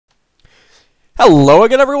Hello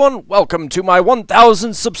again, everyone! Welcome to my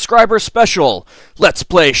 1,000 subscriber special! Let's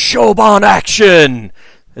play Syobon Action!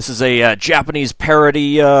 This is a Japanese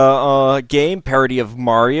parody game, parody of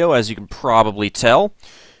Mario, as you can probably tell.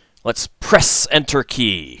 Let's press Enter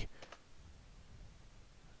key.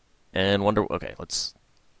 And okay, let's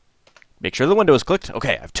make sure the window is clicked.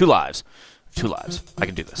 Okay, I have 2 lives. I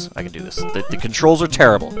can do this. The controls are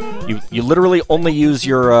terrible. You literally only use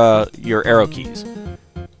your arrow keys.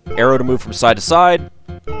 Arrow to move from side to side.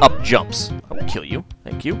 Up jumps. I will kill you.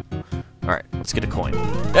 Thank you. Alright, let's get a coin.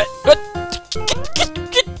 Get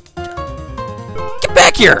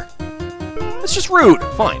back here! That's just rude.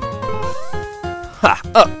 Fine. Ha!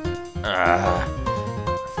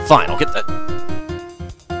 Fine, I'll get that.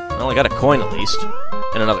 Well, I got a coin at least.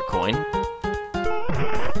 And another coin.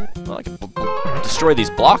 Well, I can destroy these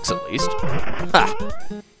blocks at least. Ha!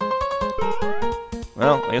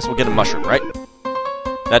 Well, I guess we'll get a mushroom, right?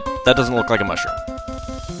 That doesn't look like a mushroom.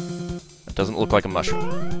 That doesn't look like a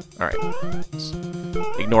mushroom. Alright.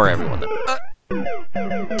 Ignore everyone then.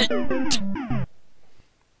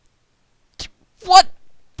 What?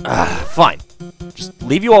 Fine. Just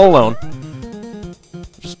leave you all alone.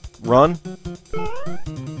 Just run.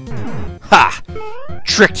 Ha!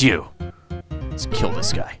 Tricked you! Let's kill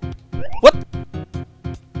this guy. What?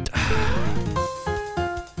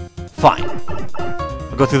 Fine.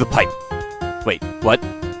 I'll go through the pipe. Wait, what?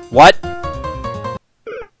 What? What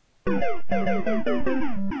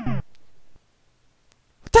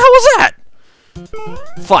the hell was that?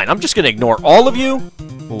 Fine, I'm just gonna ignore all of you.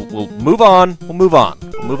 We'll move on. We'll move on.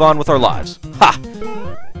 We'll move on with our lives. Ha!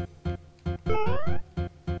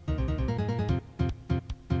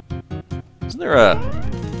 Isn't there a...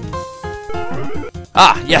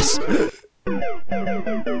 Ah, yes!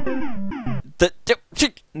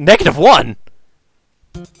 -1?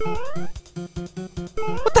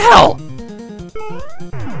 What the hell?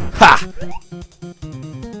 Ha!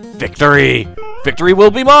 Victory! Victory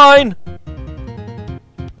will be mine!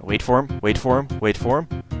 Wait for him, wait for him, wait for him.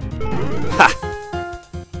 Ha!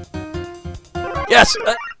 Yes!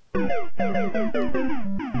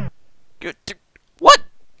 What?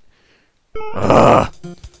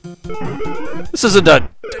 This isn't a...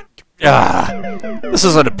 this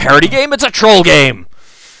isn't a parody game, it's a troll game!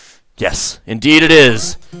 Yes, indeed it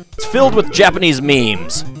is. It's filled with Japanese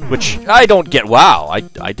memes, which I don't get. Wow,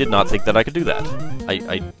 I did not think that I could do that.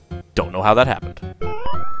 I don't know how that happened.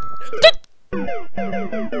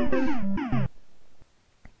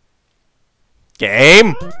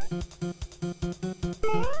 Game!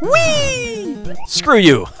 Whee! Screw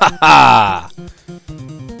you! Ha ha!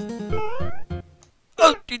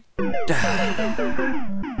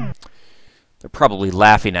 They're probably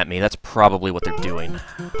laughing at me. That's probably what they're doing.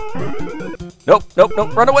 Nope, nope,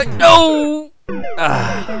 nope, run away! No!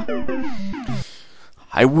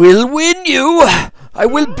 I will win you! I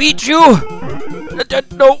will beat you!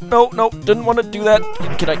 No, no, no, didn't want to do that.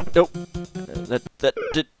 Can I? Nope. That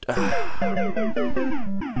did...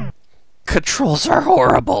 Controls are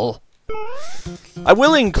horrible. I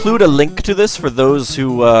will include a link to this for those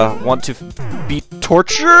who want to be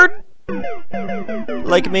tortured?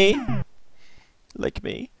 Like me. Like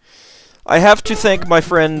me. I have to thank my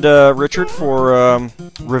friend Richard for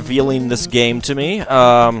revealing this game to me.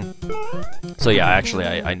 So yeah, actually,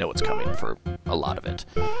 I know what's coming for a lot of it.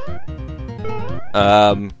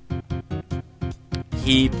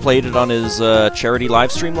 He played it on his charity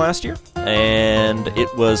live stream last year, and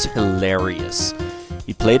it was hilarious.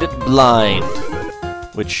 He played it blind,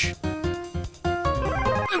 which...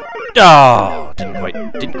 Oh,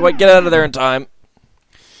 didn't quite get out of there in time.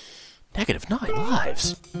 -9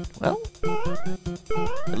 lives. Well,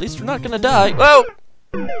 at least we're not gonna die. Whoa!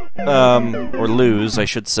 Or lose, I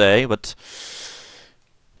should say, but...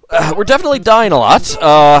 we're definitely dying a lot.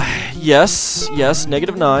 Yes,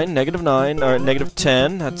 -9, or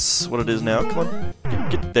 -10, that's what it is now. Come on,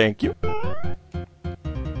 thank you.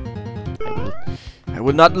 I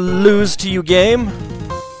will not lose to you, game.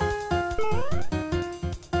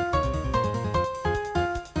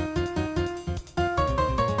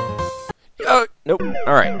 Nope.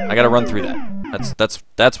 Alright, I gotta run through that.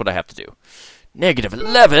 That's what I have to do.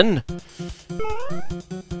 -11?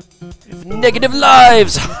 Negative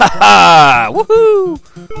lives! Ha-ha! Woohoo!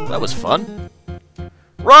 That was fun.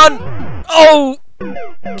 Run! Oh!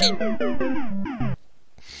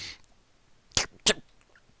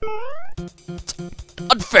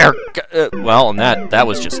 Unfair! Well, and that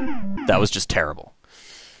was just terrible.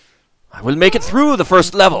 I will make it through the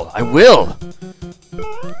first level. I will!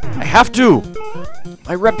 I have to!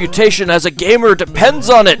 My reputation as a gamer depends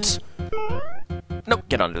on it! No,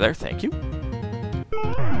 get under there, thank you.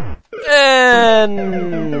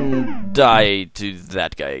 and die to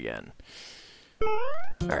that guy again.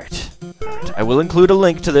 Alright. I will include a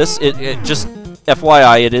link to this. It just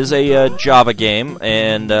FYI, it is a Java game,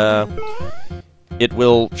 and it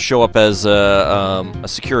will show up as a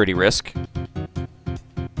security risk.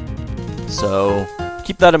 So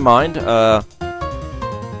keep that in mind.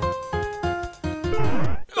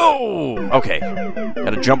 Oh, okay.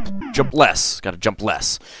 Gotta jump less. Gotta jump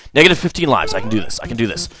less. Negative 15 lives. I can do this. I can do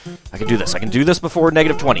this. I can do this. I can do this before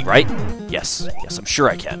negative 20, right? Yes. Yes, I'm sure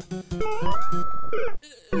I can.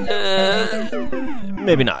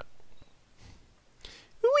 Maybe not.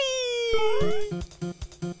 Whee!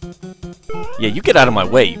 Yeah, you get out of my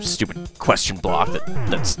way, you stupid question block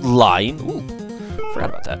that's lying. Ooh, forgot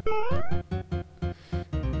about that.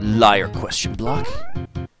 Liar question block.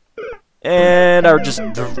 And I would just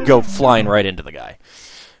go flying right into the guy.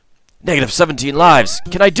 Negative 17 lives.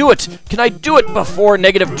 Can I do it? Can I do it before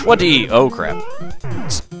negative 20? Oh, crap.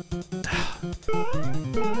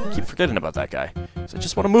 Keep forgetting about that guy. I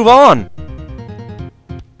just want to move on.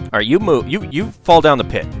 Alright, you move. You fall down the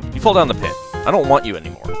pit. You fall down the pit. I don't want you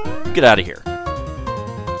anymore. Get out of here.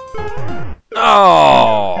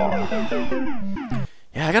 Oh!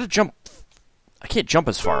 Yeah, I gotta jump. I can't jump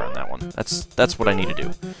as far on that one. That's what I need to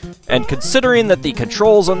do. And considering that the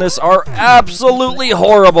controls on this are absolutely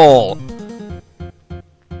horrible.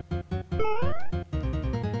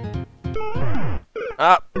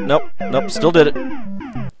 Nope, still did it.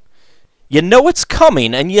 You know it's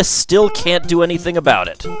coming, and you still can't do anything about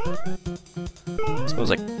it. I suppose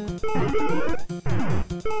like...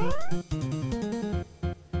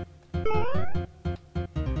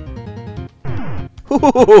 Ho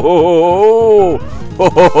ho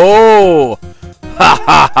ho! Ha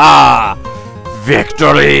ha ha!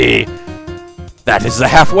 Victory! That is the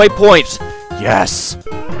halfway point! Yes!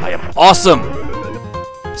 I am awesome!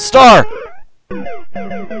 Star!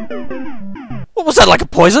 What was that, like a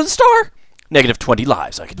poison star? Negative 20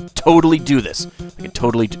 lives. I can totally do this. I can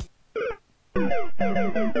totally do...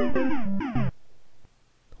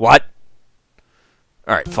 What?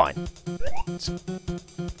 Alright, fine.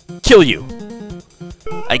 Kill you!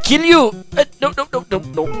 I kill you! No,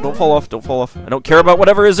 don't fall off, don't fall off. I don't care about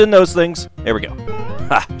whatever is in those things. There we go.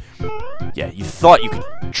 Ha! Yeah, you thought you could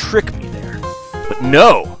trick me there. But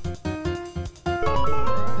no!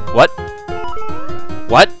 What?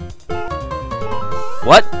 What?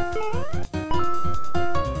 What?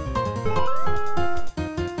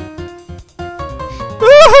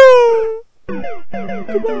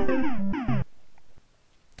 Come on.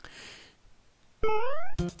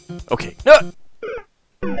 Okay. No!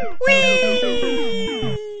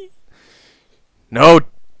 Whee! No!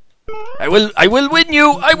 I will win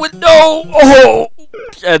you! I will, no! Oh!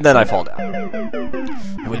 And then I fall down.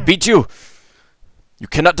 I will beat you! You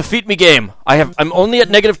cannot defeat me, game! I'm only at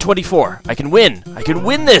negative 24. I can win! I can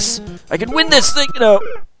win this! I can win this thing! No!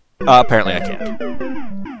 Apparently I can't.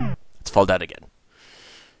 Let's fall down again.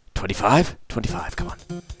 25? 25, come on.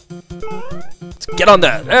 Let's get on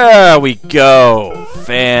that! There we go!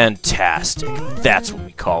 Fantastic. That's what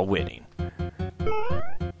we call winning.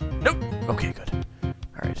 Nope! Okay, good.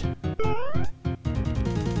 Alright. Can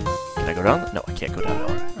I go down? No, I can't go down that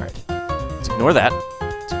one. Alright. Let's ignore that.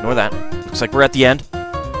 Let's ignore that. Looks like we're at the end.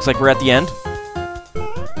 Looks like we're at the end.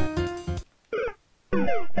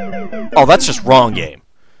 Oh, that's just wrong game.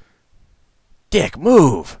 Dick,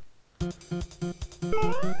 move!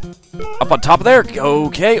 Up on top of there.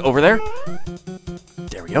 Okay, over there.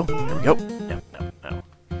 There we go. There we go. No.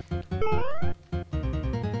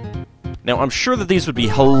 Now, I'm sure that these would be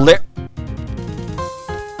hilarious.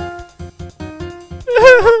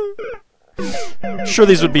 Sure,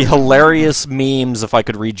 these would be hilarious memes if I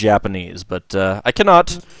could read Japanese, but I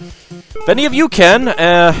cannot. If any of you can,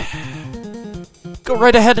 go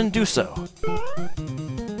right ahead and do so.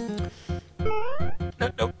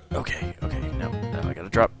 No. Okay. No, I gotta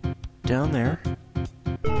drop down there.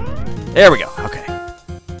 There we go. Okay.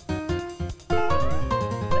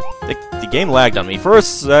 The game lagged on me for a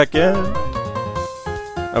second.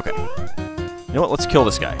 Okay. You know what? Let's kill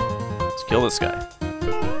this guy. Let's kill this guy.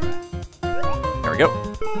 There we go.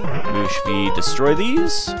 Maybe should we destroy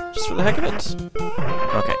these? Just for the heck of it?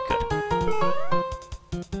 Okay, good.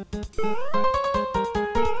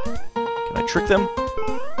 Can I trick them?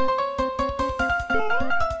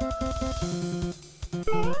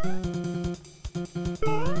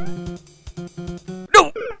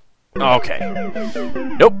 No! Okay.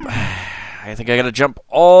 Nope. I think I gotta jump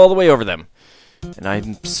all the way over them. And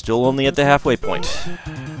I'm still only at the halfway point.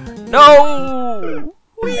 No!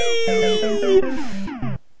 Whee!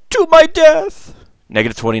 To my death!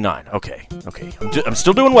 Negative 29. Okay, okay. I'm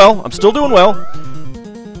still doing well. I'm still doing well.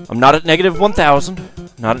 I'm not at negative 1,000.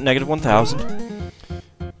 Not at negative 1,000.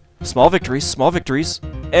 Small victories, small victories.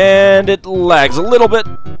 And it lags a little bit.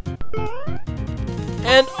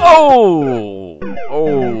 And oh,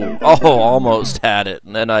 almost had it.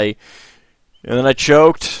 And then I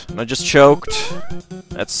choked. And I just choked.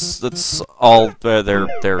 That's all there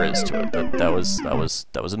is to it. That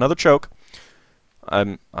was another choke.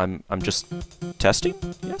 I'm just testing.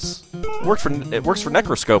 Yes, it works for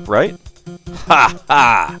Necroscope, right? Ha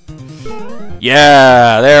ha!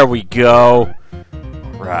 Yeah, there we go.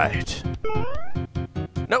 Right.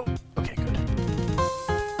 No. Okay, good.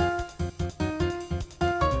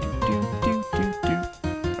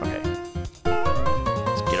 Okay.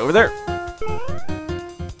 Let's get over there.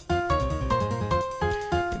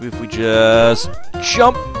 Maybe if we just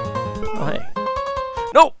jump. Oh, hey.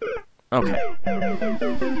 No. Okay.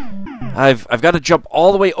 I've got to jump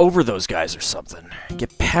all the way over those guys or something.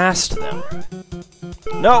 Get past them.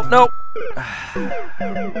 No, no.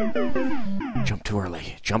 Jump too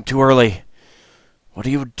early. Jump too early. What are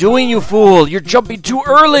you doing, you fool? You're jumping too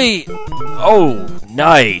early. Oh,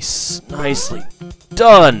 nice. Nicely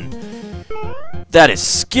done. That is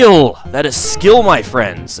skill. That is skill, my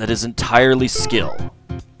friends. That is entirely skill.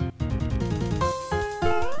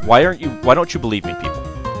 Why don't you believe me, people?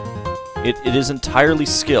 It is entirely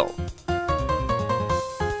skill.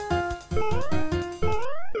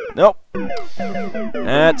 Nope.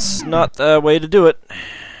 That's not the way to do it.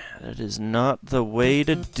 That is not the way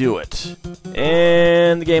to do it.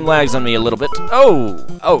 And the game lags on me a little bit. Oh,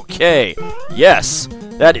 okay. Yes,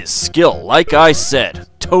 that is skill. Like I said,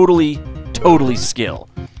 totally skill.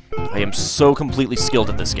 I am so completely skilled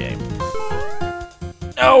at this game.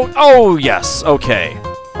 Oh, yes, okay.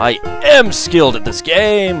 I am skilled at this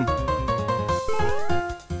game.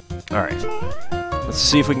 Alright. Let's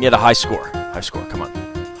see if we can get a high score. High score, come on.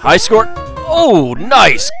 High score! Oh,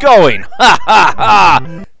 nice going! Ha ha ha!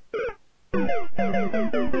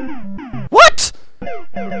 What?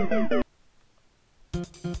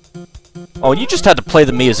 Oh, you just had to play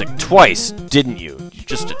the music twice, didn't you?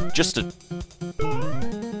 Just to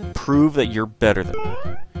prove that you're better than me.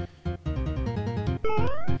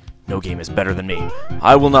 No game is better than me.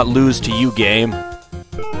 I will not lose to you, game.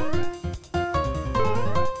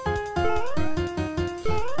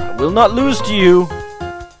 I will not lose to you.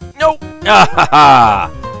 No! Ah ha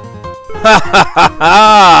ha! Ha ha ha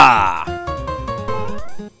ha!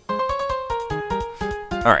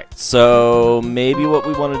 Alright, so maybe what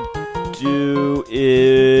we want to do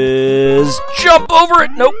is jump over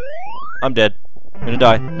it! Nope! I'm dead. I'm gonna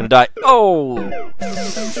die. I'm gonna die. Oh!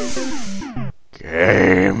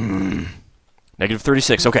 Game. Negative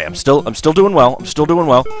 36. Okay, I'm still doing well. I'm still doing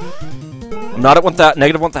well. I'm not at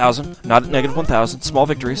negative 1,000. Not at negative 1,000. Small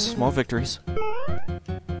victories. Small victories.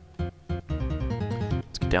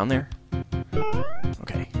 Let's get down there.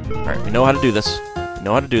 Okay. Alright, we know how to do this. We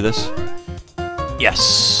know how to do this.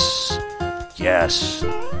 Yes! Yes!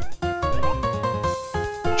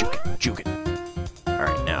 Juke it. Juke it.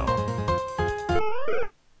 Alright, now.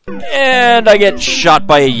 And I get shot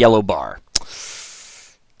by a yellow bar.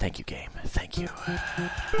 Thank you, game. Thank you.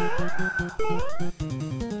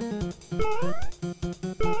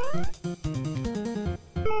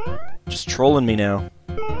 Just trolling me now.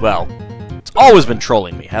 Well, it's always been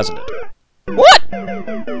trolling me, hasn't it? What?!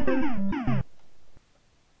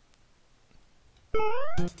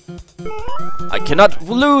 I cannot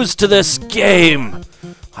lose to this game!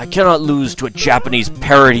 I cannot lose to a Japanese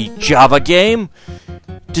parody Java game!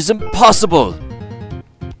 It is impossible!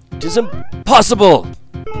 It is impossible!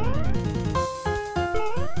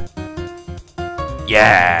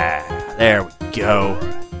 Yeah! There we go!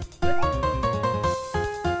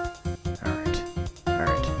 Alright.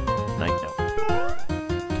 Alright.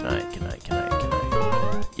 Can I?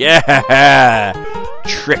 Yeah!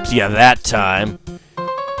 Tricked you that time!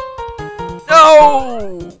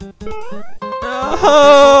 No!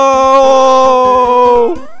 No!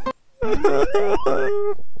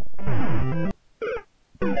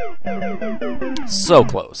 So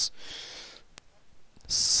close.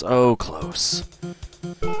 So close.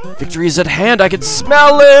 Victory is at hand, I can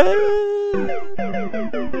smell it!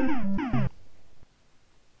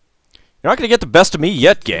 You're not gonna get the best of me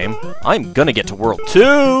yet, game. I'm gonna get to World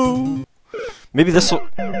 2! Maybe this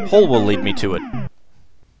hole will lead me to it.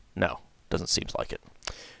 No, doesn't seem like it.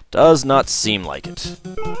 Does not seem like it.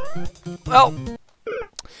 Well,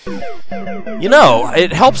 you know,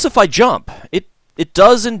 it helps if I jump. It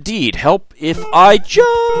does indeed help if I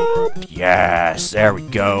jump. Yes, there we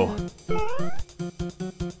go.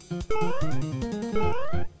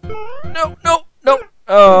 No, no, no.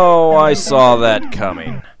 Oh, I saw that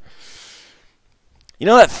coming. You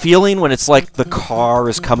know that feeling when it's like the car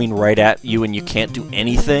is coming right at you and you can't do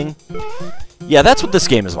anything? Yeah, that's what this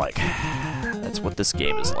game is like. That's what this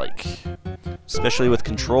game is like. Especially with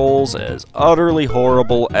controls as utterly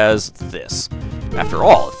horrible as this. After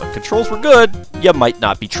all, if the controls were good, you might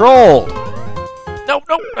not be trolled. Nope,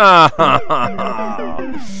 nope.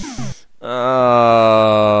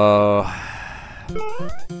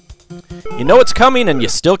 You know it's coming and you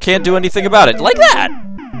still can't do anything about it. Like that!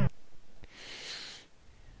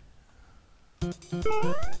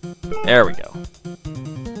 There we go.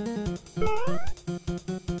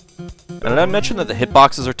 And did I mention that the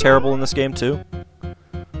hitboxes are terrible in this game, too?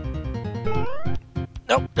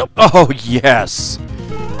 Nope, nope. Oh, yes!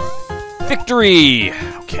 Victory!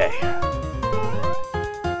 Okay.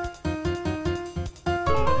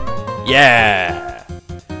 Yeah!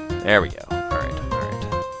 There we go. Alright, alright.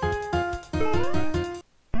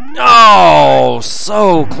 Oh!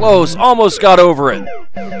 So close! Almost got over it!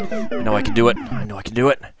 I know I can do it. I know I can do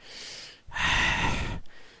it.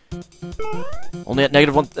 Only at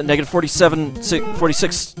negative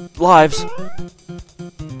 46 lives.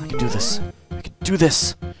 I can do this. I can do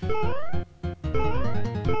this.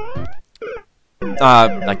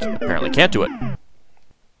 I apparently can't do it.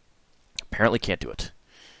 Apparently can't do it.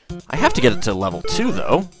 I have to get it to level 2,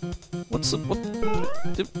 though.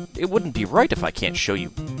 It wouldn't be right if I can't show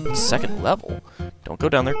you second level. Don't go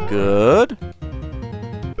down there. Good.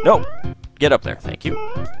 No! Get up there, thank you.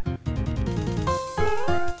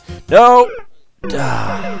 No!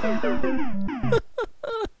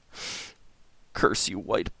 Curse you,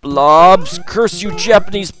 white blobs! Curse you,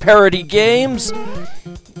 Japanese Parody games!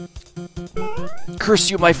 Curse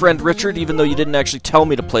you, my friend Richard, even though you didn't actually tell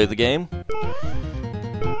me to play the game.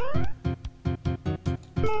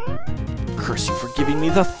 Curse you for giving me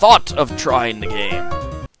the thought of trying the game.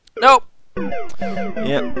 Nope!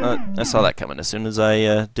 Yeah, I saw that coming as soon as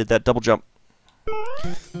I did that double jump.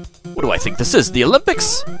 What do I think this is? The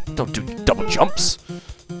Olympics? Don't do double jumps.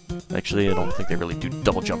 Actually, I don't think they really do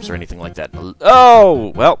double jumps or anything like that.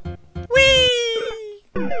 Oh, well. Whee!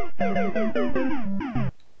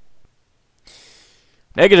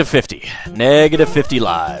 Negative 50. Negative 50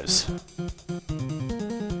 lives.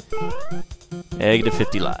 Negative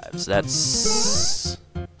 50 lives. That's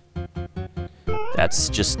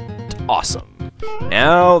just awesome.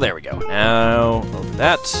 Now, there we go. Now, over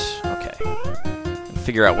that. Okay.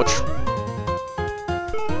 Figure out which...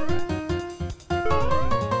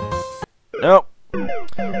 Nope.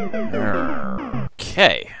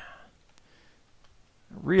 Okay.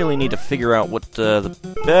 Really need to figure out what the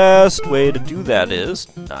best way to do that is.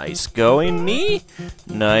 Nice going, me.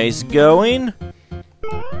 Nice going.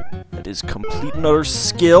 That is complete and utter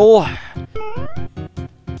skill.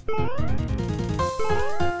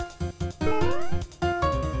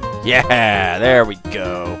 Yeah, there we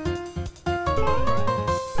go.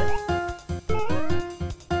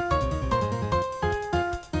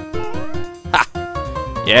 Ha!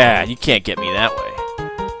 Yeah, you can't get me that way.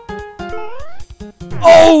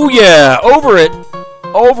 Oh, yeah! Over it!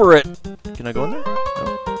 Over it! Can I go in there? No.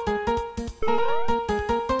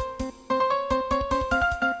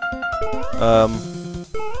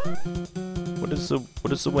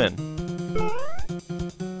 What is the win?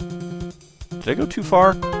 Did I go too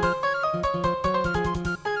far?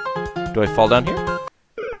 Do I fall down here?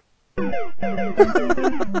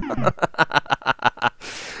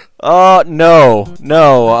 No.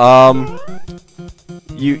 No,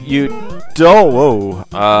 you don't, whoa.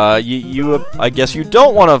 I guess you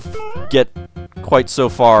don't want to get quite so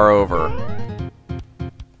far over.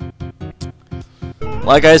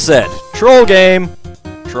 Like I said, troll game.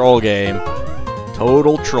 Troll game.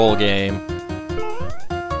 Total troll game.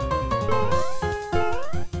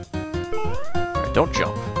 Alright, don't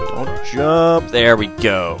jump. Don't jump. There we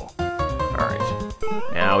go. Alright.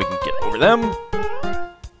 Now we can get over them.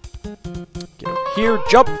 Get over here.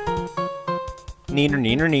 Jump. Neener,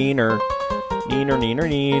 neener, neener. Neener, neener,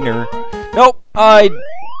 neener. Nope. I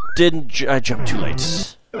didn't. I jumped too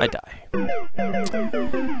late. I die.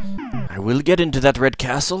 I will get into that red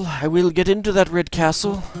castle. I will get into that red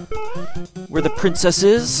castle. Where the princess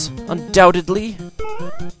is, undoubtedly.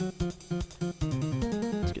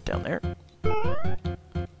 Let's get down there.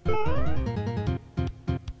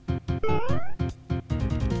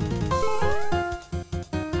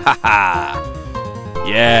 Haha!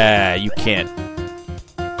 Yeah, you can't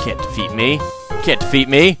defeat me. You can't defeat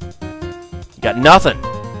me. You got nothing.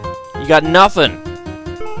 You got nothing.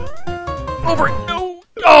 Over it. No.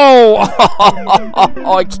 Oh!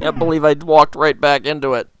 I can't believe I walked right back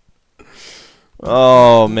into it.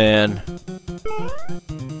 Oh, man.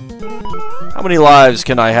 How many lives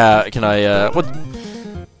can I have? Can I, what?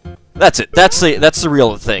 That's it. That's the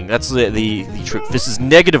real thing. That's the truth. This is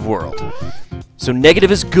negative world. So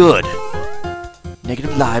negative is good.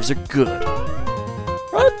 Negative lives are good.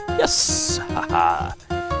 Right? Yes. Haha.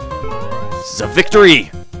 This is a victory.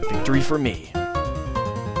 Victory for me.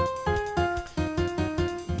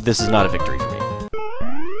 This is not a victory for me.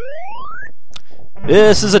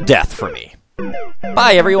 This is a death for me.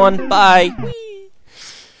 Bye, everyone. Bye. Whee.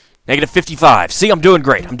 Negative 55. See, I'm doing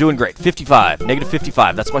great. I'm doing great. 55. Negative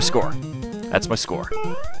 55. That's my score. That's my score.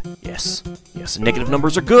 Yes. Yes, negative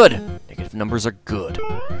numbers are good. Negative numbers are good.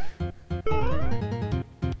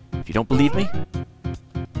 If you don't believe me,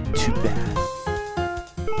 too bad.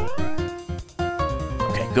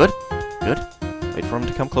 Okay, good. Good. Wait for him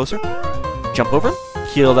to come closer. Jump over him.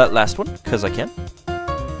 Kill that last one, because I can.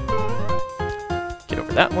 Get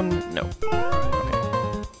over that one. No. Okay.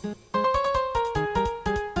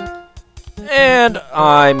 And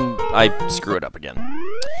I screw it up again.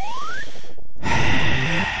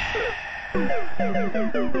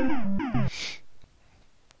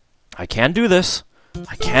 I can do this.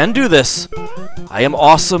 I can do this. I am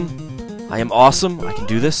awesome. I am awesome. I can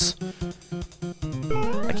do this.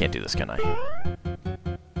 I can't do this, can I?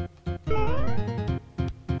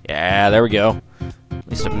 Yeah, there we go. At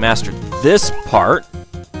least I've mastered this part.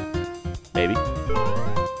 Maybe.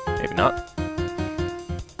 Maybe not.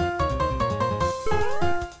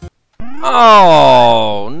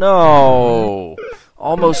 Oh, no.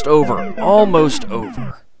 Almost over. Almost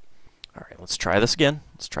over. Alright, let's try this again.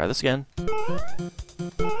 Let's try this again.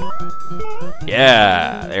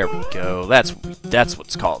 Yeah, there we go. That's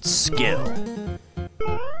what's called skill.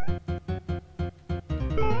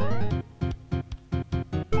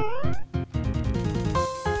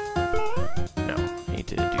 No, I need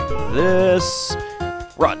to do this.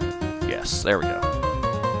 Run. Yes, there we go.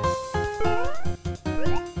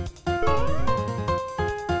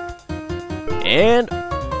 And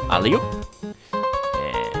alley-oop.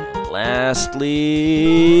 And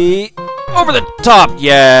lastly, over the top.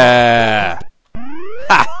 Yeah.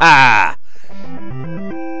 Ha ha.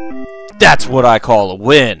 That's what I call a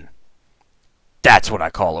win. That's what I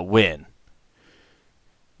call a win.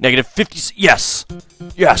 Negative 50. Yes.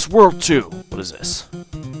 Yes, World 2. What is this?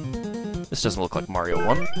 This doesn't look like Mario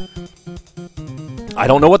 1. I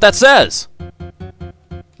don't know what that says.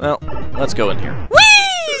 Well, let's go in here. Whee!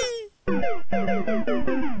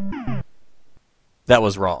 That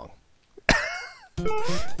was wrong.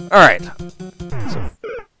 Alright. So.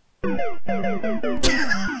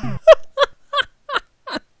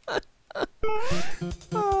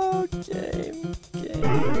 Oh, game.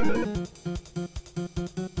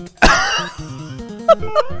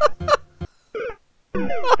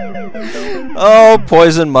 Oh,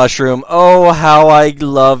 poison mushroom. Oh, how I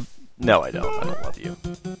love... No, I don't. I don't love you.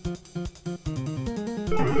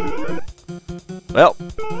 Well,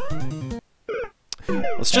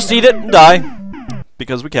 let's just eat it and die.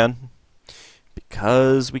 Because we can.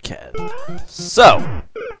 Because we can. So.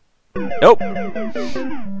 Nope.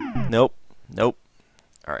 Nope. Nope.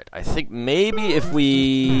 Alright, I think maybe if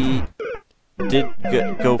we did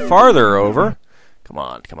go farther over. Come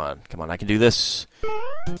on, come on, come on, I can do this.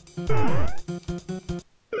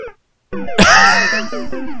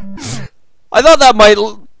 I thought that might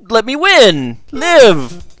let me win!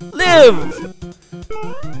 Live! Live!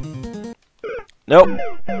 Nope.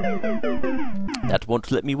 That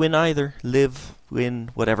won't let me win either. Live,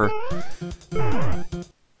 win, whatever.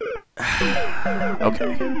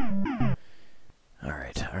 Okay.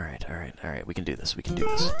 Alright, alright, alright, alright. We can do this, we can do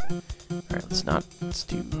this. Alright, let's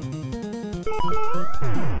do...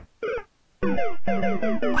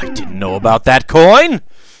 I didn't know about that coin!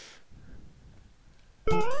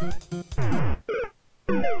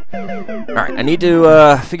 Alright, I need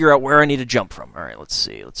to figure out where I need to jump from. Alright, let's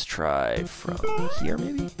see. Let's try from here,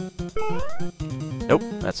 maybe? Nope,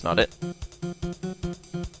 that's not it.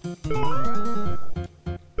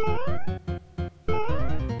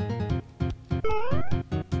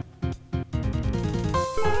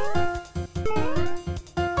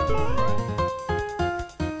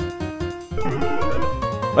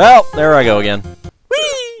 Well, there I go again.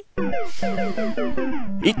 Whee!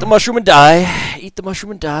 Eat the mushroom and die. Eat the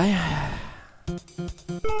mushroom and die.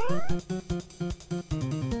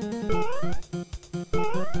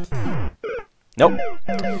 Nope.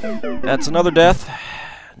 That's another death.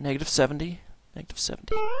 Negative 70. Negative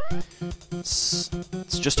 70. It's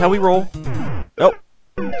just how we roll. Nope.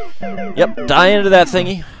 Yep, die into that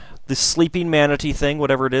thingy. The sleeping manatee thing,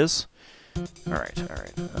 whatever it is. Alright,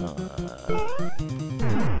 alright.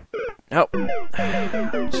 Nope.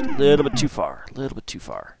 Just a little bit too far. A little bit too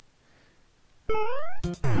far.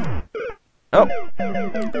 Oh!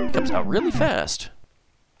 It comes out really fast.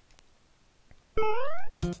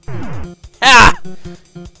 Ah!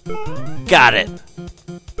 Got it!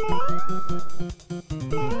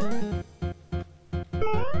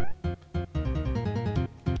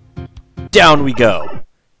 Down we go.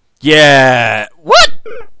 Yeah! What?!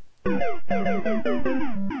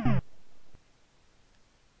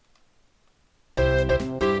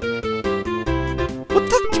 What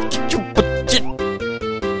the?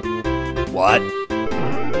 What?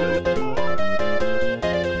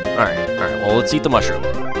 Alright, well, let's eat the mushroom.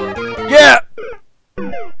 Yeah!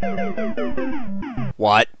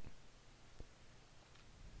 What?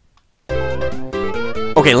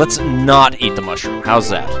 Okay, let's not eat the mushroom. How's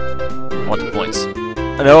that? I want the points.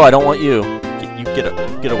 No, I don't want you. You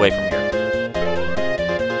get away from here.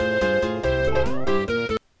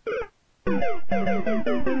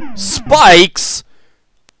 Spikes?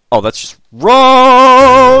 Oh, that's just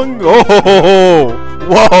wrong! Oh!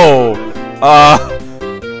 Whoa!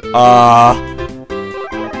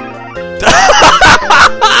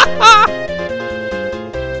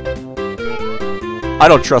 I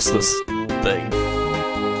don't trust this thing.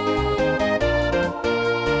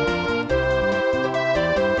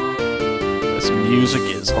 This music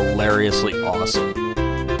is hilariously awesome.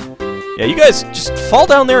 Yeah, you guys just fall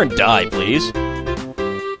down there and die, please.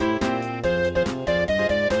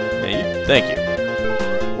 Yeah, thank you.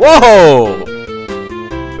 Whoa!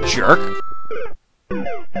 Jerk.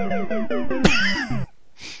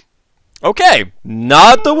 Okay,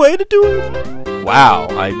 not the way to do it. Wow,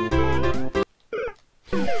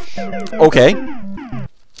 okay,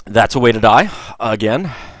 that's a way to die.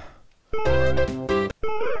 Again.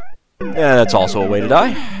 Yeah, that's also a way to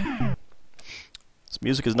die. This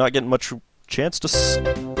music is not getting much chance to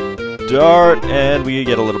start, and we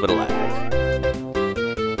get a little bit of lag.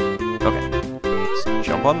 Okay, let's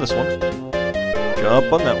jump on this one.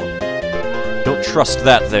 Jump on that one. Don't trust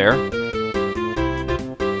that there.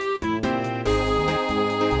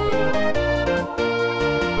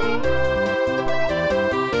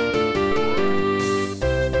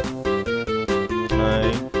 Can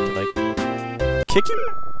I kick you?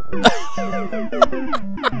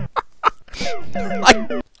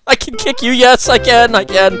 I can kick you, yes, I can,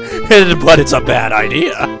 but it's a bad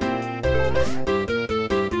idea.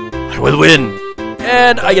 I will win,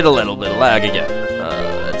 and I get a little bit of lag again.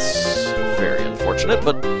 That's very unfortunate,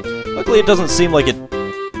 but luckily it doesn't seem like it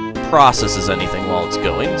processes anything while it's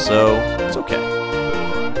going, so it's okay.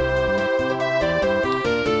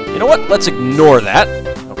 You know what? Let's ignore that.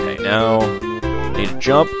 Okay, now need to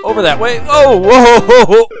jump over that way. Oh,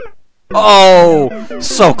 whoa! Oh,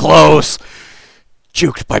 so close!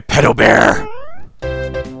 Juked by Pedo Bear!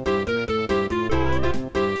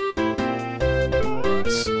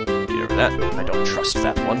 Let's get over that. I don't trust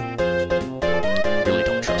that one. Really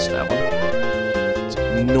don't trust that one. Let's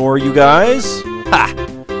ignore you guys. Ha!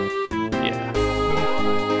 Yeah.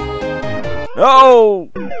 No!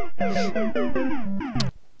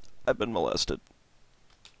 I've been molested.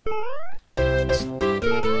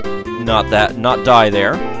 Not die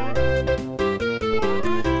there.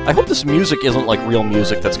 I hope this music isn't like real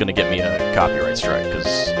music that's gonna get me a copyright strike,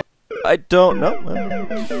 because I don't know.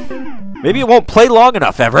 Maybe it won't play long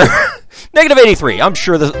enough ever. Negative 83. I'm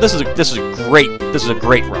sure this is a great run. This is a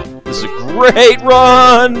great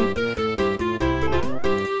run.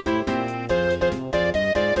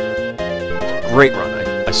 Great run.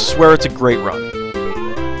 I swear it's a great run.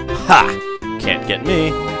 Ha! Can't get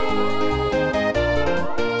me.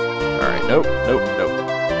 Alright, nope.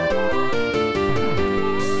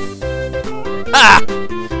 Ah!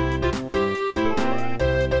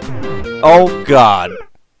 Oh, God.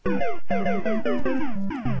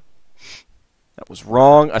 That was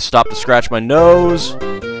wrong. I stopped to scratch my nose.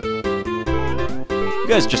 You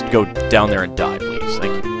guys just go down there and die, please.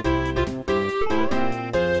 Thank you.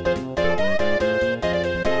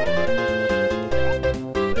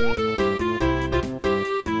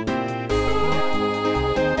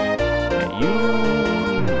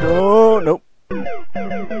 Nope.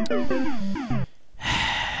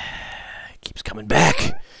 Keeps coming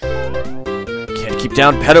back. Can't keep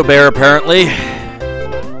down Pedo Bear, apparently.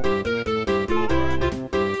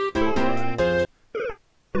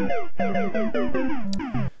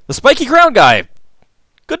 The spiky crown guy.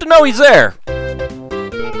 Good to know he's there.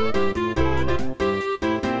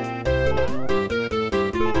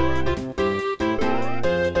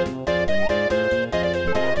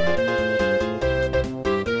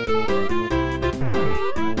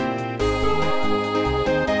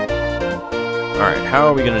 Alright, how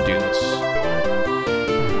are we gonna do this?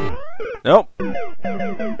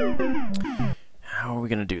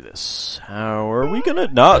 gonna do this? How are we gonna...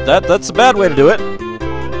 No, that's a bad way to do it.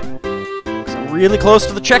 'Cause I'm really close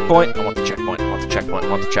to the checkpoint. I want the checkpoint, I want the checkpoint, I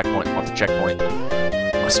want the checkpoint, I want the checkpoint.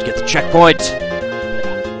 Must get the checkpoint!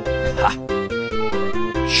 Ha!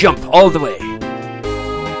 Jump all the way!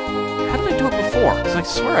 How did I do it before? Because I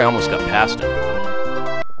swear I almost got past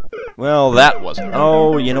him. Well, that wasn't.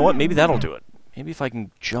 Oh, you know what? Maybe that'll do it. Maybe if I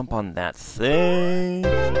can jump on that thing...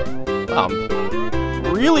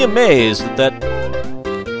 I'm really amazed that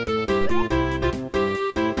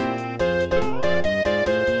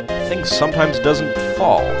thing sometimes doesn't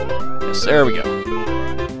fall. Yes, there we go.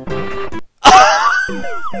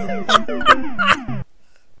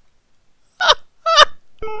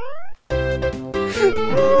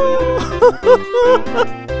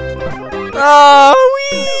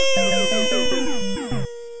 Wee!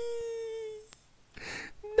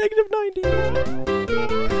 -90.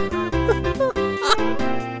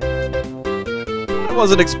 I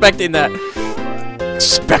wasn't expecting that.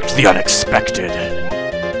 Expect the unexpected.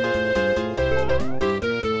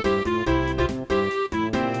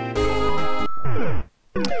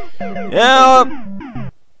 Yeah,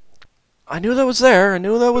 I knew that was there. I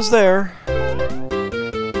knew that was there.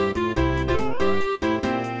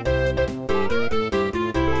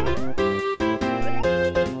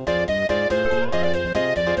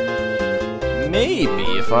 Maybe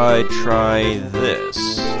if I try this.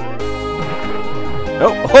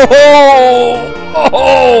 Oh, ho ho!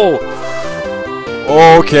 Oh!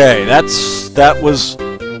 Okay, that was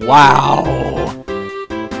wow.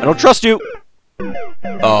 I don't trust you.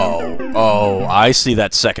 Oh, I see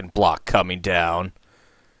that second block coming down.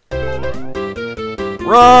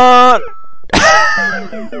 Run!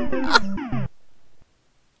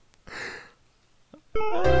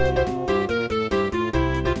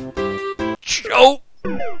 Oh!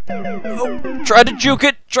 Oh! Tried to juke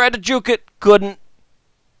it! Couldn't.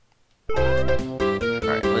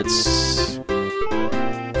 Alright, let's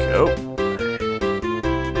go.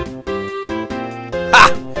 Ha!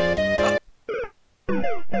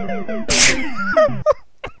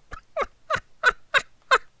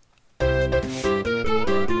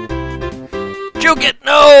 Juke it!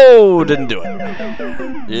 No! Didn't do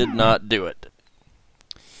it. Did not do it.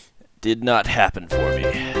 Did not happen for me.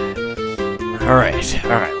 Alright,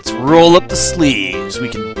 let's roll up the sleeves. We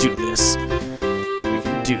can do this. We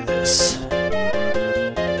can do this.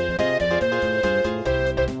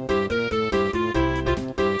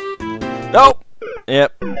 Nope!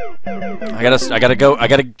 Yep. I gotta go. I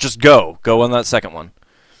gotta just go. Go on that second one.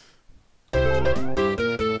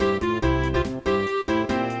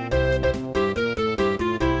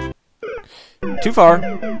 Too far.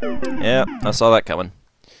 Yep, I saw that coming.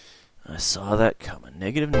 I saw that coming.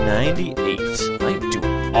 -98. I'm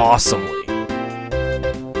doing awesomely.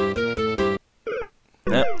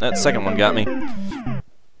 Yep, that second one got me.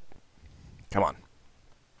 Come on.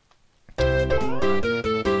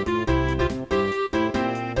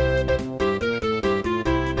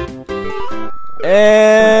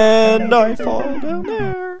 And I fall down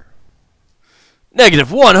there.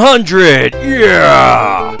 -100!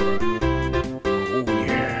 Yeah!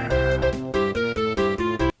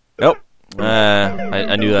 Nope.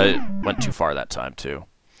 I knew that it went too far that time, too.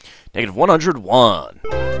 -101.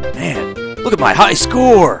 Man, look at my high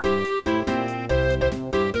score!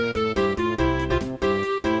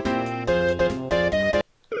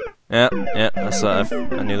 Yeah,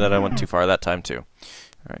 I knew that I went too far that time, too.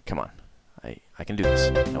 Alright, come on. I can do this.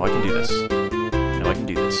 No, I can do this. No, I can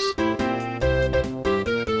do this.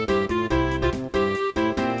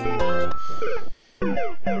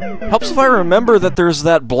 Helps if I remember that there's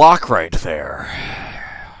that block right there.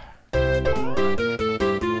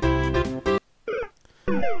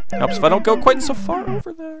 Helps if I don't go quite so far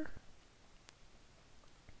over there.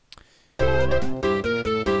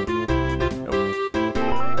 Nope.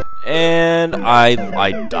 And I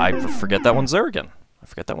forget that one's there again. I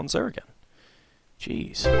forget that one's there again.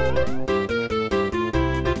 Jeez.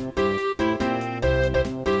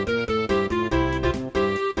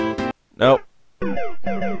 Nope.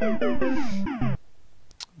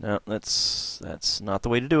 No, that's not the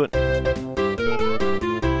way to do it.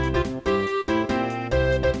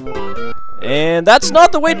 And that's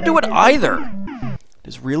not the way to do it either. It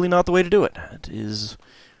is really not the way to do it. That is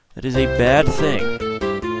a bad thing.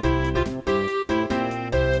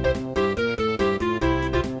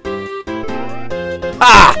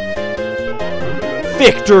 Ha!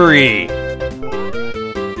 Victory!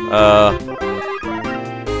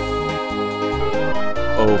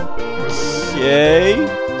 Okay.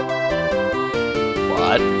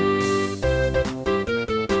 What?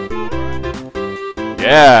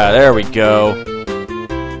 Yeah, there we go.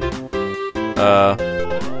 Oh!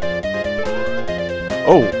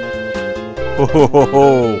 Ho ho ho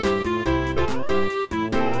ho!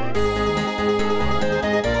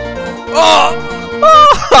 Oh!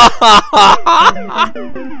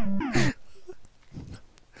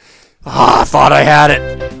 Ah, I thought I had it!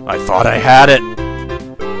 I thought I had it!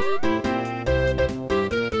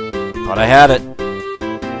 Thought I had it.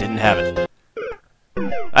 Didn't have it.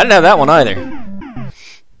 I didn't have that one either.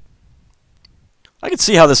 I can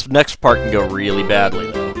see how this next part can go really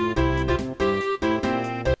badly, though.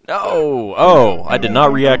 No! Oh, I did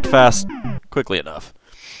not react quickly enough.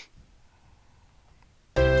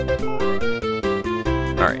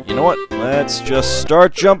 Alright, you know what? Let's just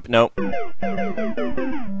start jump. Nope.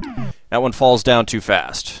 That one falls down too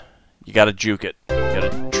fast. You gotta juke it. You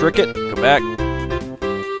gotta trick it. Go back.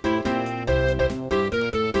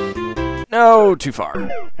 No, too far.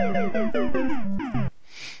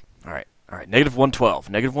 Alright, alright. Negative 112.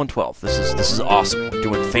 Negative 112. This is awesome. We're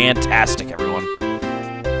doing fantastic, everyone.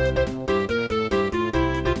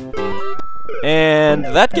 And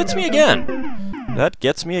that gets me again. That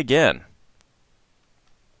gets me again.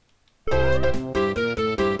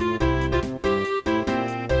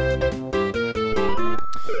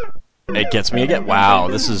 It gets me again. Wow,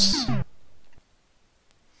 this is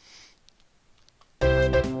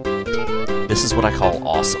what I call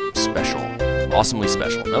awesome, special. Awesomely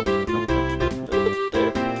special. Nope. Nope.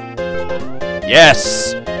 There.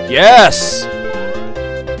 Yes! Yes!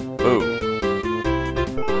 Ooh.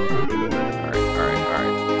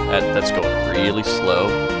 Alright. That's going really slow.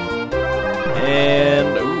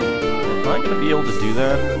 And, ooh, am I going to be able to do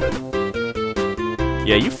that?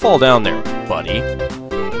 Yeah, you fall down there, buddy.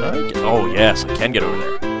 Oh, yes, I can get over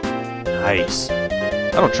there. Nice.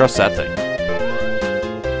 I don't trust that thing.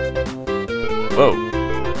 Whoa.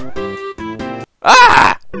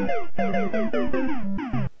 Ah!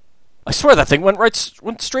 I swear that thing went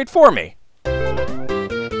straight for me.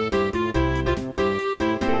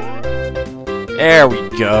 There we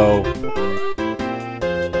go.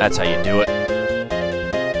 That's how you do it.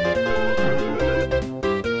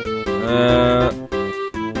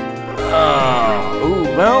 Ooh,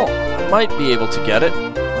 well, I might be able to get it.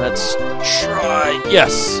 Let's try.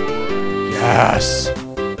 Yes. Yes.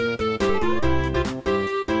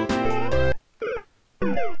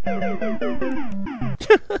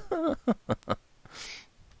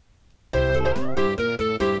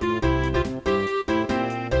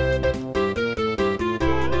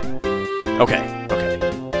 Okay.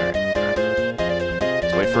 Alright.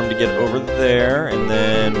 Let's wait for him to get over there, and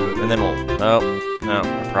then we'll... Oh, no,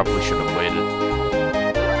 I probably should have waited.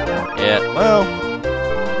 Yeah, well...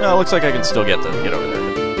 No, it looks like I can still get over there.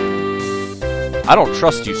 I don't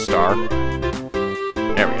trust you, Star.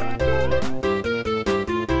 There we go.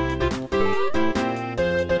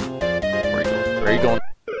 Where are you going?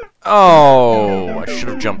 Oh, I should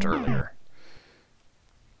have jumped earlier.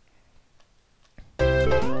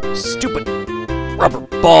 Stupid rubber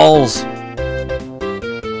balls.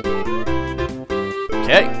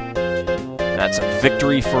 Okay. That's a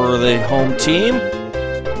victory for the home team.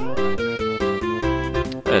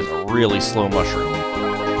 That is a really slow mushroom.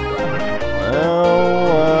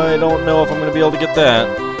 Well, I don't know if I'm going to be able to get that.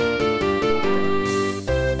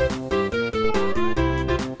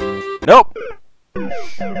 Nope.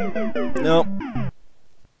 Nope.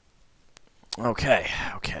 Okay.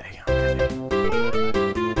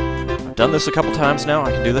 I've done this a couple times now.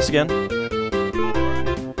 I can do this again.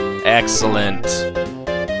 Excellent.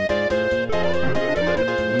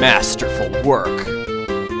 Masterful work.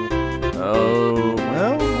 Oh,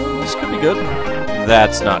 well, this could be good.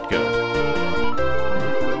 That's not good.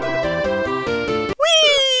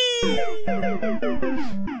 Whee!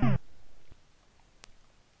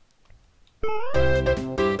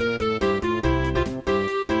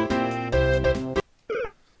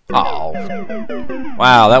 Oh.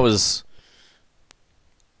 Wow, that was...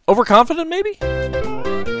 overconfident, maybe?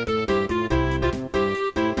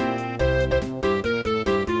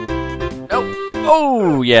 Nope.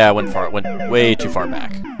 Oh, yeah, it went way too far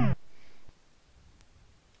back.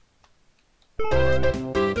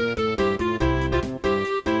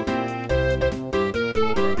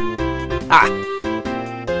 Ah!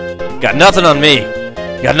 Got nothing on me!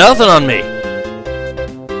 Got nothing on me!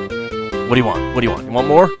 What do you want? What do you want? You want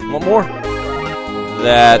more? You want more?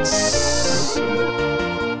 That's...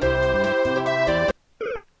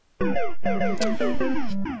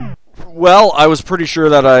 Well, I was pretty sure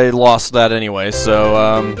that I lost that anyway, so,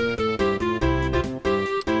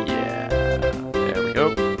 yeah, there we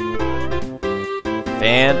go.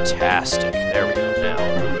 Fantastic. There we go. Now,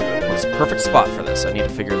 what's the perfect spot for this? I need to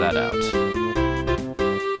figure that out.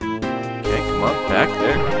 Okay, come come on, back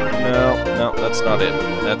there. No, that's not it.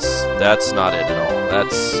 That's not it at all.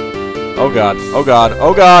 That's... Oh god, oh god,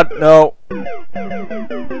 oh god, no!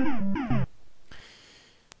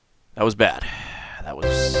 That was bad. That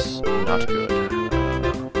was not good.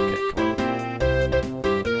 Okay, come on.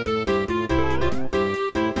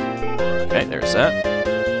 Okay, there's that.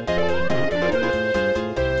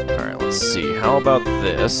 Alright, let's see. How about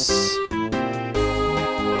this?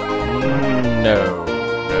 No.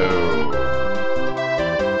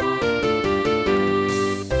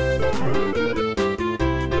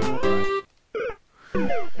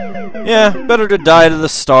 Yeah, better to die to the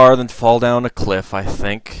star than fall down a cliff, I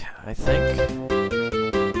think. Okay,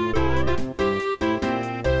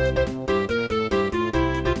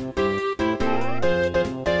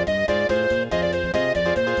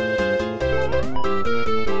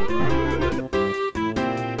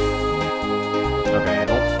 I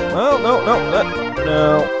don't... Well, no.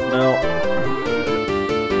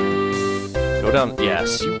 Go down...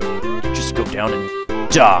 Yes, you just go down and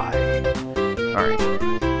die. Alright.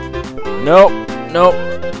 Nope.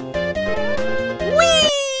 Whee!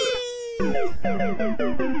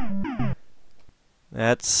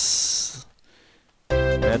 That's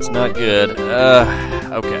not good.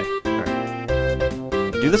 Okay.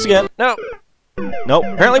 Alright. Do this again. No. Nope.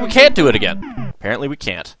 Apparently we can't do it again. Apparently we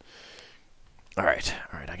can't. Alright,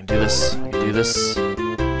 I can do this.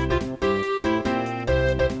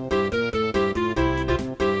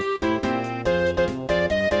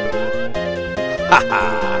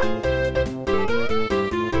 Haha!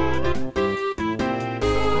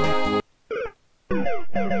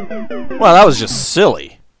 Wow, that was just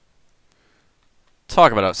silly.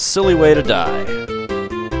 Talk about a silly way to die.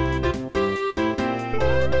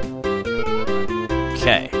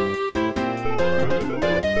 Okay.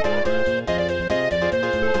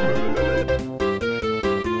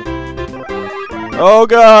 Oh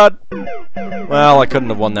god! Well, I couldn't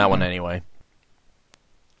have won that one anyway.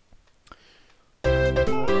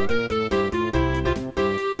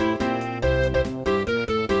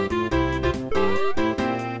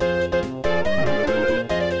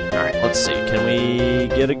 Let's see, can we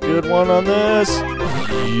get a good one on this?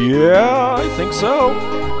 Yeah, I think so.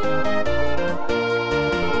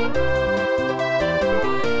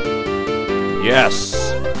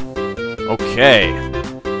 Yes. Okay.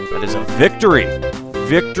 That is a victory.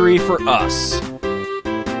 Victory for us.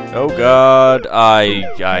 Oh god, I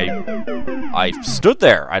stood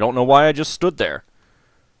there. I don't know why I just stood there.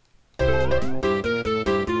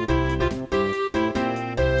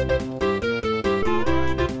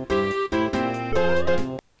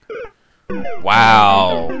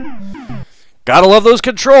 Wow. Gotta love those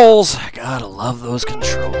controls. Gotta love those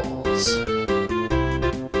controls.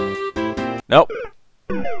 Nope.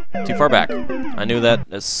 Too far back. I knew that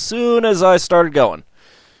as soon as I started going.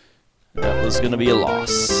 That was gonna be a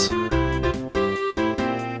loss.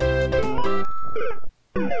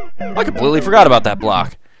 I completely forgot about that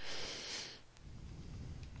block.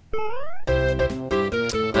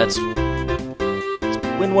 Let's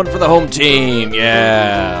win one for the home team.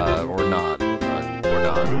 Yeah, or not. Or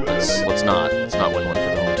not. Let's not. Let's not win one for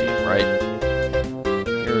the home team, right?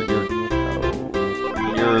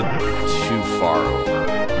 You're too far over.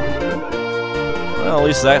 Well, at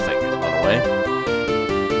least that thing went away.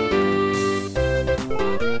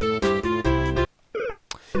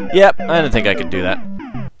 Yep, I didn't think I could do that.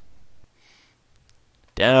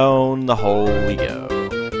 Down the hole we go.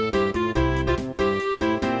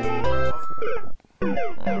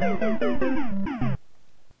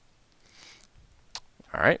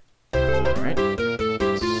 Alright. Alright.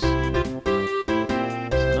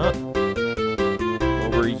 It's not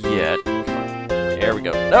over yet. There we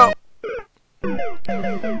go. No!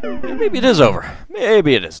 Yeah, maybe it is over.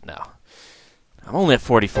 Maybe it is now. I'm only at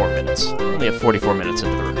 44 minutes. I'm only at 44 minutes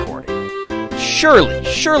into the recording.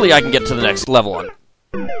 Surely I can get to the next level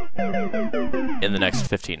in the next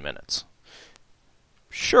 15 minutes.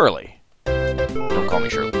 Surely. Don't call me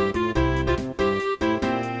Shirley.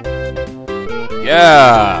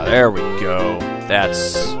 Yeah, there we go.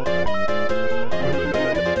 That's...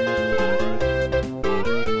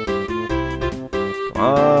 Come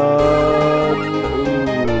on.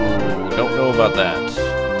 Ooh, don't know about that.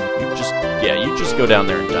 You just go down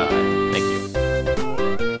there and die. Thank you.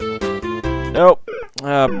 Nope.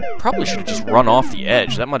 Probably should have just run off the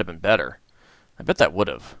edge. That might have been better. I bet that would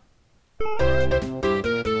have.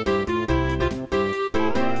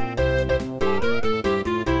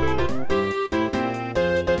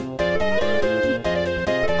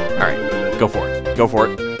 Alright, go for it. Go for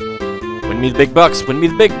it. Win me the big bucks. Win me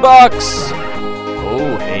the big bucks!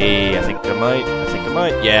 Oh, hey, I think I might.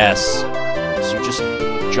 Yes. So you just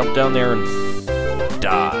jump down there and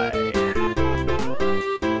die.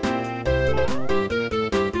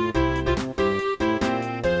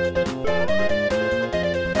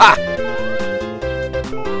 Ah!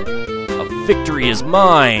 A victory is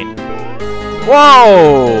mine!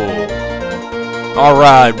 Whoa!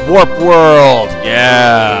 Alright, Warp World!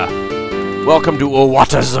 Yeah! Welcome to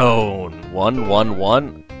Owata Zone!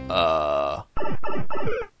 111?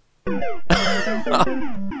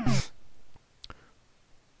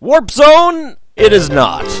 Warp Zone? It is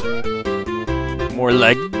not. More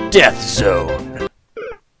like Death Zone.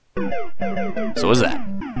 So is that.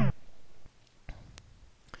 At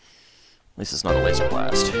least it's not a laser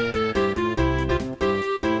blast.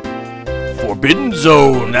 Forbidden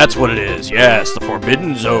Zone! That's what it is. Yes, the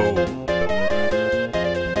Forbidden Zone.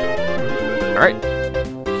 Alright.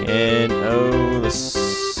 Oh, this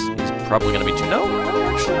is probably gonna be too... No,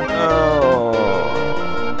 actually. Oh.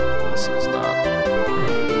 This is not...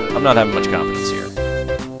 I'm not having much confidence here.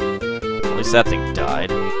 At least that thing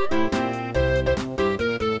died.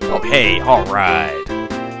 Oh, hey, alright.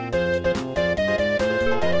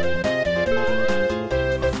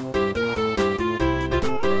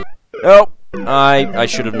 Nope. I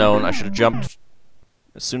should have known. I should have jumped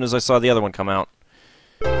as soon as I saw the other one come out.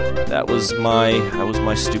 That was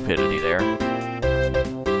my stupidity there.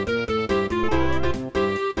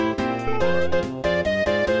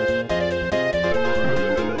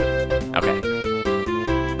 Okay.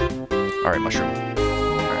 All right, mushroom.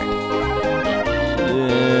 All right.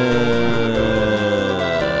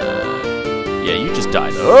 Yeah, you just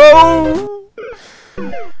died. Oh!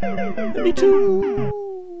 Me too.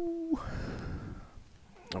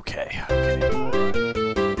 Okay.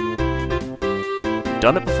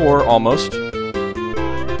 Done it before, almost. And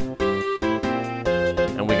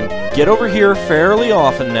we can get over here fairly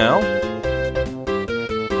often now.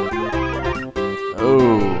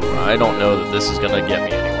 Oh, I don't know that this is gonna get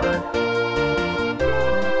me anywhere.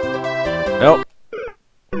 Nope.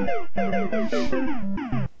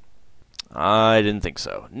 I didn't think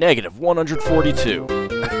so. Negative 142.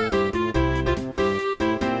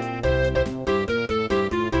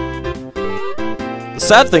 The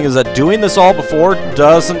sad thing is that doing this all before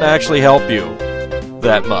doesn't actually help you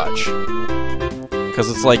that much. Because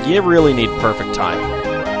it's like, you really need perfect timing.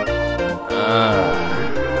 Get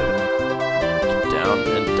down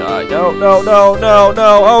and die. No, no, no, no,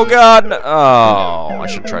 no! Oh god! No. Oh, I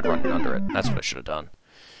should have tried running under it. That's what I should have done.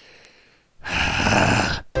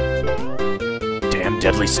 Damn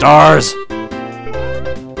deadly stars!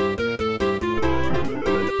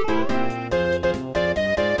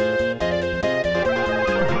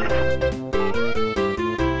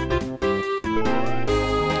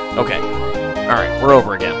 Okay. Alright, we're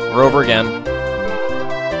over again. We're over again.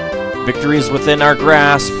 Victory is within our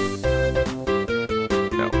grasp.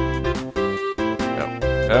 No. No.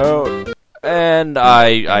 No. And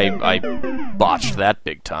I botched that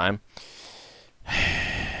big time.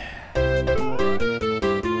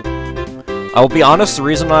 I will be honest, the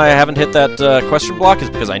reason I haven't hit that question block is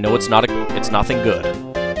because I know it's nothing good.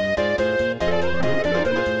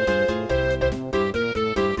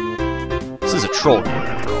 This is a troll game,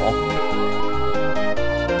 after all.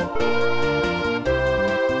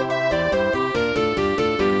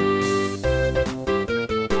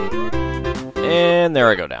 And there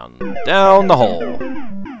I go down. Down the hole.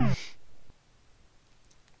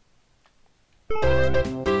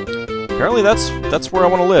 Apparently that's where I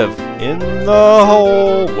want to live. In the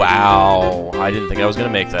hole. Wow. I didn't think I was going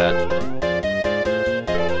to make that.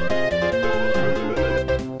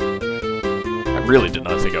 I really did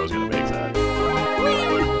not think I was going to make that.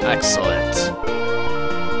 Excellent.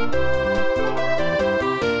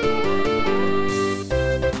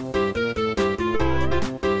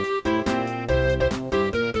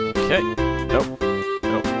 Okay. Nope.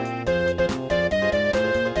 Nope.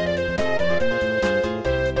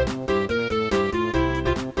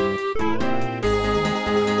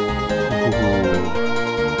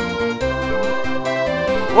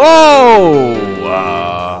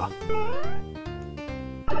 Whoa!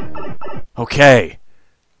 Okay.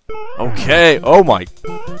 Okay. Oh my.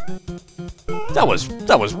 That was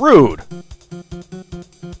rude.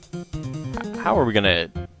 How are we gonna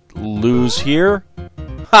lose here?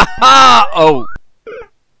 Ha ha! Oh.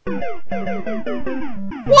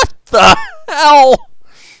 What the hell?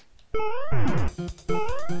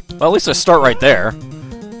 Well, at least I start right there.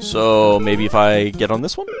 So maybe if I get on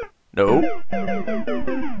this one? No.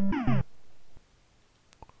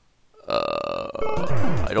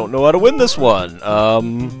 I don't know how to win this one.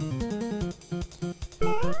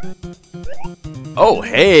 Oh,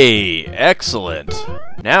 hey! Excellent.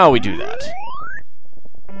 Now we do that.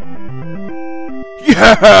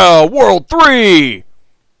 Yeah! World 3!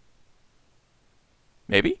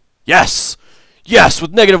 Maybe? Yes! Yes,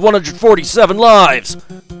 with negative 147 lives!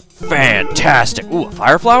 Fantastic! Ooh, a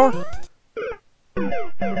fire flower?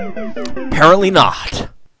 Apparently not.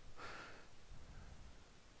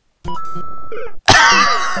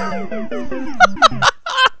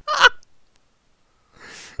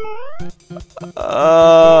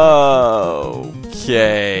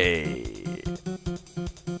 Okay.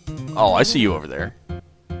 Oh, I see you over there.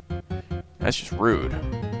 That's just rude.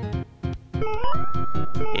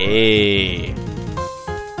 Hey.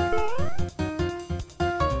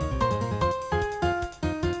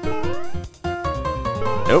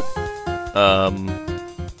 Nope.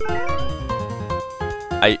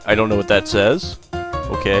 I don't know what that says.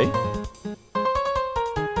 Okay.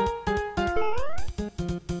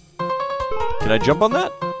 Can I jump on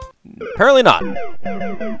that? Apparently not.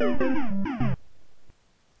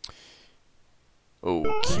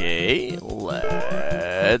 Okay,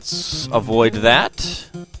 let's avoid that.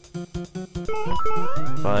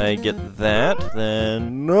 If I get that,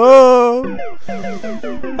 then no.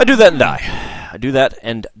 I do that and die. I do that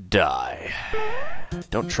and die.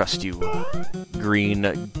 Don't trust you,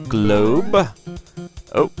 green globe.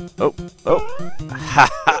 Oh, oh, oh. Ha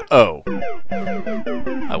ha, oh.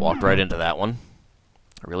 I walked right into that one.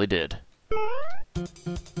 I really did.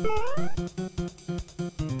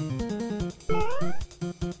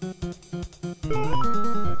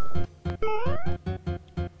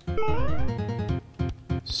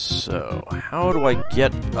 So, how do I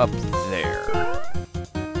get up there?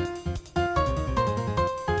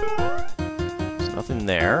 There's nothing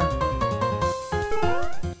there.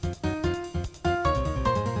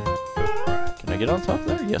 Can I get on top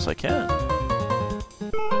there? Yes, I can.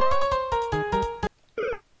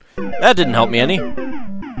 That didn't help me any.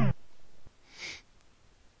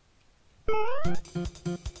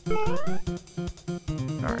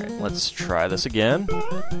 Alright, let's try this again.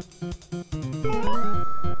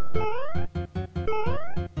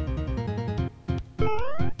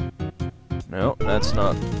 No, that's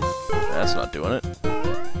not doing it.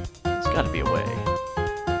 There's gotta be a way.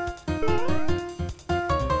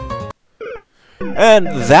 And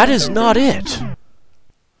that is not it!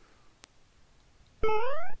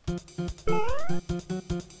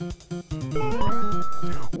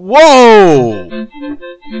 Whoa!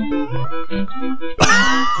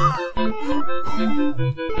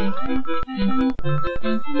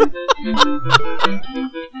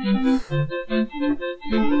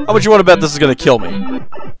 How much you want to bet this is gonna kill me?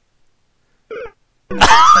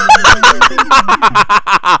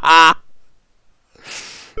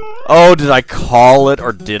 Oh, did I call it,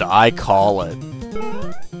 or did I call it?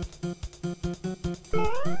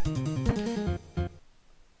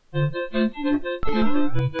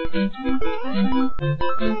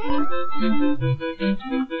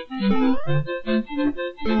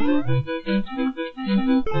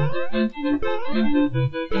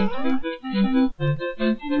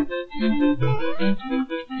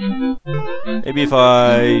 Maybe if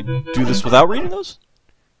I do this without reading those?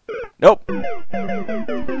 Nope.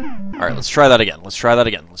 Alright, let's try that again. Let's try that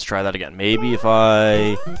again. Let's try that again. Maybe if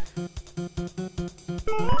I...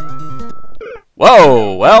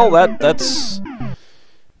 Whoa! Well,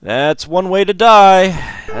 that's one way to die.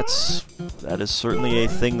 That is certainly a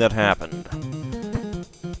thing that happened.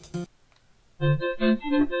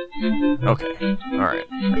 Okay. Alright.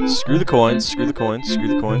 Screw the coins, screw the coins, screw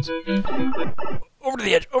the coins. Over to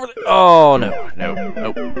the edge, over the... Oh, no, no,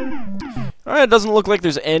 nope. Alright, it doesn't look like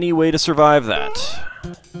there's any way to survive that.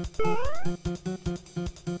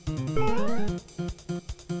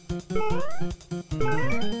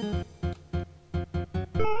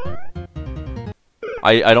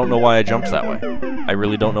 I don't know why I jumped that way. I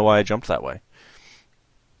really don't know why I jumped that way.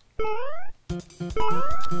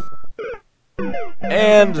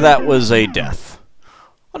 And that was a death.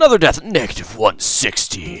 Another death. Negative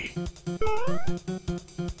 160.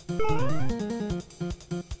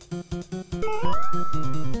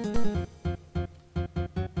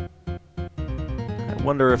 I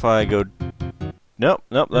wonder if I go... Nope,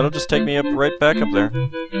 nope, that'll just take me up right back up there. Can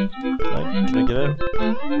I get out?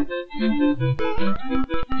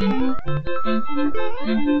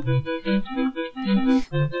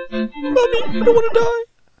 Mommy, I don't want to die!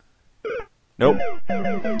 Nope.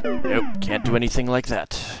 Nope, can't do anything like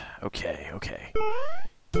that. Okay, okay.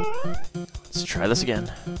 Let's try this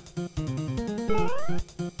again.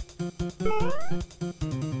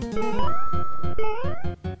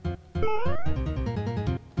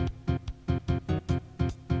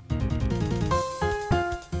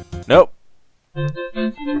 Nope.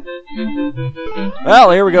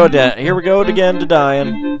 Well, here we go. Here we go again to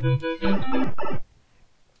dying.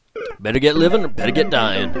 Better get living, or better get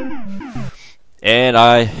dying. And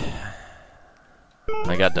I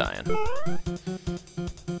got dying.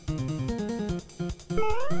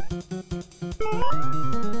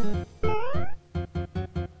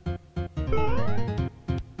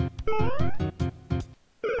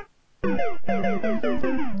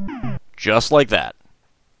 Just like that.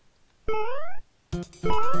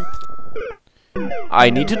 I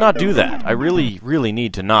need to not do that. I really, really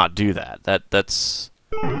need to not do that. That's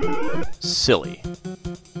silly.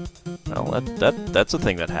 Well, that's a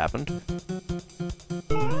thing that happened.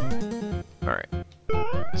 Alright.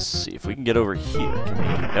 Let's see if we can get over here. Can we?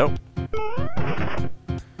 Nope.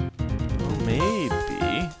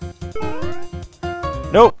 Maybe.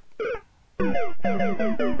 Nope.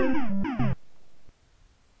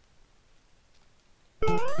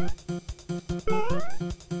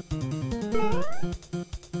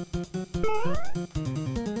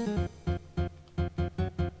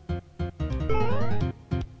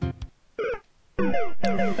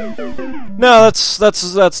 No, that's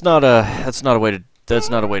not a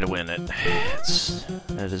way to win it.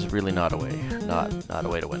 That is really not a way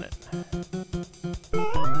to win it.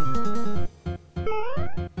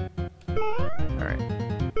 All right.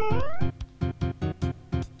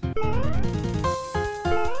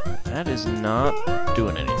 That is not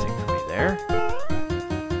doing anything for me there.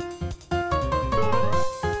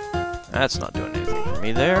 That's not doing anything for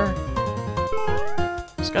me there.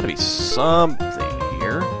 There's got to be something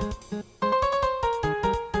here.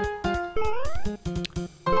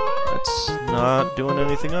 That's not doing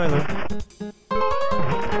anything either.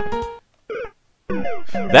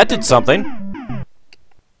 That did something.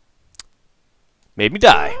 Made me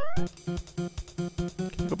die. Can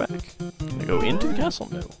I go back? Can I go into the castle?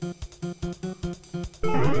 No.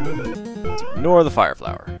 Let's ignore the fire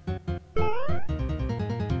flower.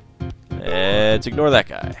 Let's ignore that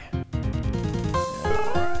guy.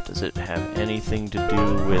 Now, does it have anything to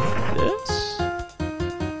do with this?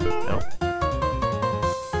 No.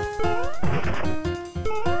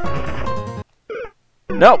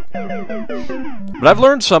 No! But I've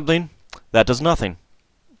learned something. That does nothing.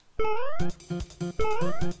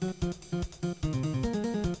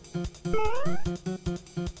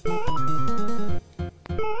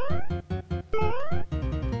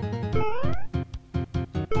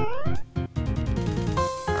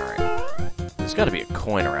 There's got to be a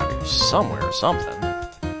coin around here somewhere or something.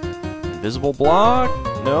 Invisible block?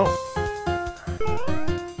 No.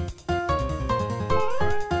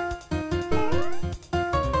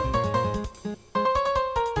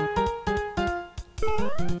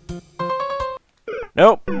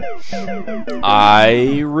 Nope.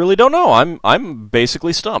 I really don't know. I'm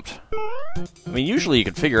basically stumped. I mean, usually you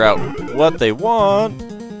can figure out what they want.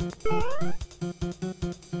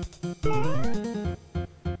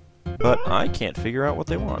 But I can't figure out what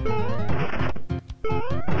they want.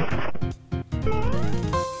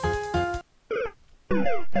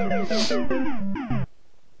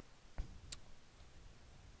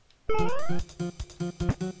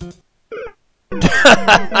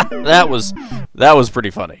 that was pretty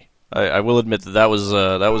funny. I will admit that was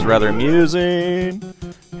rather amusing.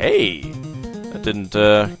 Hey, that didn't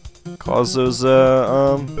cause those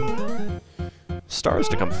stars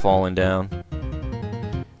to come falling down.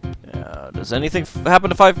 Does anything happen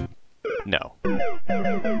if I... No.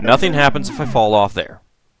 Nothing happens if I fall off there.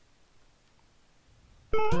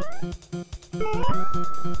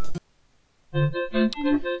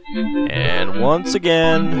 And once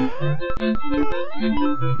again,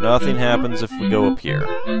 nothing happens if we go up here. I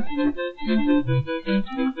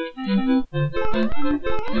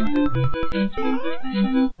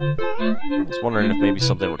was wondering if maybe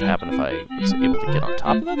something would happen if I was able to get on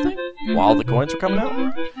top of that thing while the coins were coming out.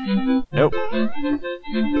 Nope.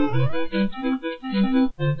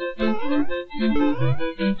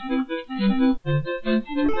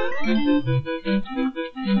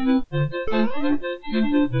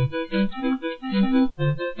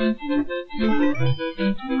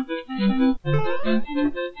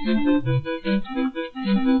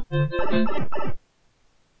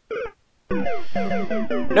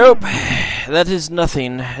 Nope. That is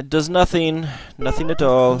nothing. It does nothing. Nothing at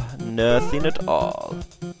all. Nothing at all.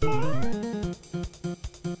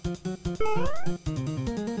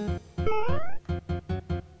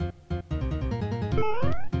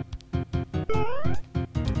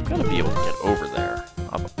 Gotta be able to get over there.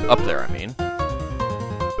 Up there, I mean.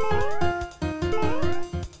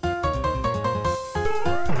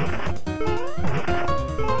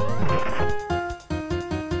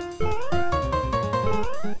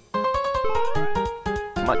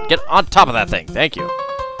 Come on, get on top of that thing. Thank you.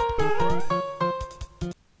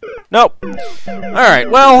 Nope. Alright,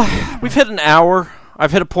 well, we've hit an hour.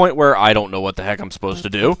 I've hit a point where I don't know what the heck I'm supposed to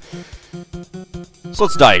do. So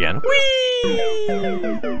let's die again. Whee!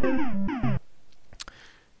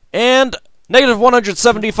 And negative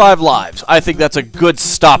 175 lives. I think that's a good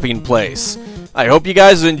stopping place. I hope you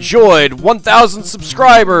guys enjoyed 1,000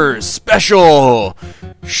 subscribers special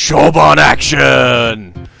Syobon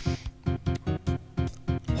Action.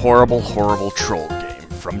 Horrible, horrible troll game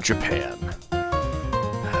from Japan.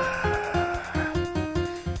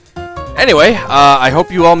 Anyway, I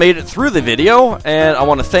hope you all made it through the video, and I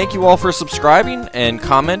want to thank you all for subscribing and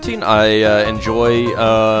commenting. I enjoy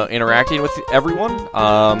interacting with everyone.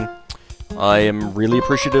 I am really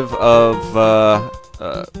appreciative of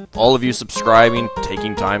all of you subscribing,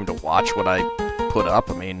 taking time to watch what I put up.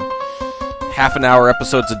 I mean, half-an-hour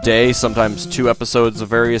episodes a day, sometimes 2 episodes of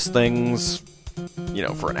various things, you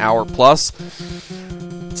know, for an hour plus.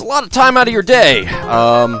 It's a lot of time out of your day.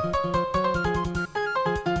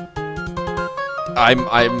 I'm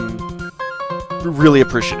really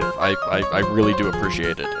appreciative. I really do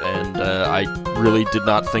appreciate it, and I really did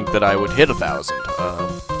not think that I would hit 1,000.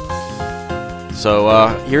 So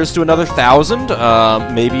here's to another 1,000.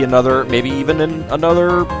 Maybe even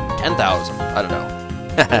another 10,000. I don't know.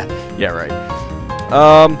 Yeah, right.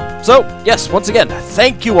 So yes, once again,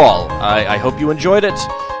 thank you all. I hope you enjoyed it,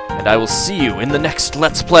 and I will see you in the next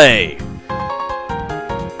Let's Play.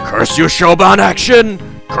 Curse you, Syobon Action!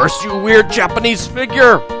 Curse you, weird Japanese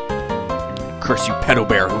figure! Curse you, pedo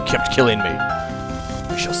bear who kept killing me.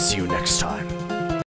 We shall see you next time.